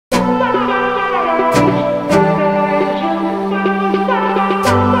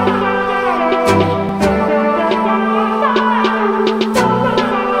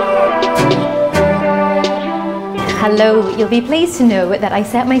Hello, you'll be pleased to know that I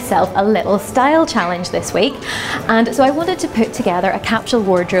set myself a little style challenge this week, and so I wanted to put together a capsule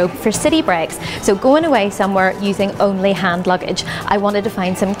wardrobe for city breaks, so going away somewhere using only hand luggage. I wanted to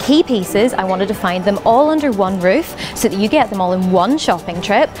find some key pieces, I wanted to find them all under one roof so that you get them all in one shopping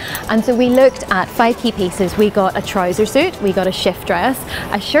trip, and so we looked at 5 key pieces. We got a trouser suit, we got a shift dress,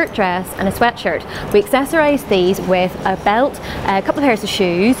 a shirt dress and a sweatshirt. We accessorised these with a belt, a couple of pairs of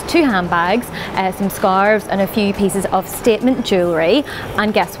shoes, 2 handbags, some scarves and a few pieces of statement jewellery,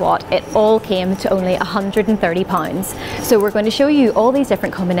 and guess what? It all came to only £130. So we're going to show you all these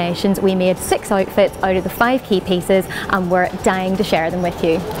different combinations. We made 6 outfits out of the 5 key pieces and we're dying to share them with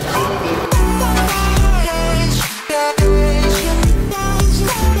you.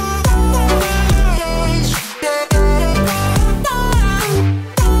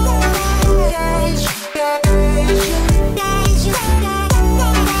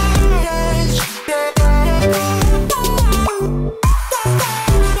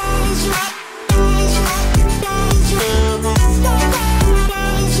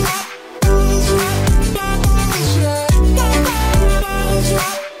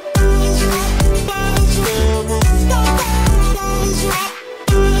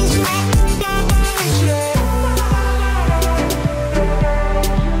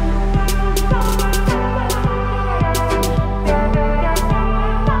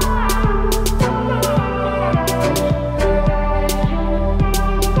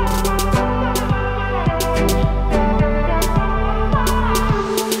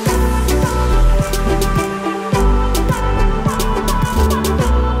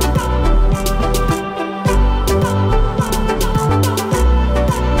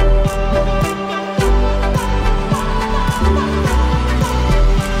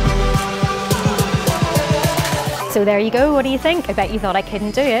 So there you go, what do you think? I bet you thought I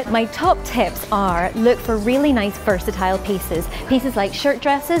couldn't do it. My top tips are look for really nice versatile pieces. Pieces like shirt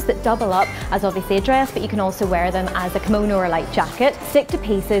dresses that double up as obviously a dress, but you can also wear them as a kimono or a light jacket. Stick to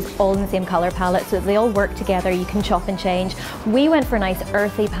pieces all in the same colour palette so that they all work together, you can chop and change. We went for a nice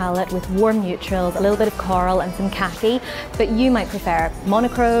earthy palette with warm neutrals, a little bit of coral and some khaki, but you might prefer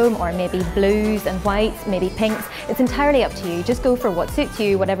monochrome or maybe blues and whites, maybe pinks. It's entirely up to you. Just go for what suits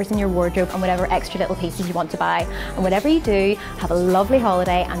you, whatever's in your wardrobe and whatever extra little pieces you want to buy. And whatever you do, have a lovely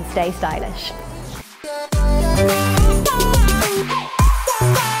holiday and stay stylish.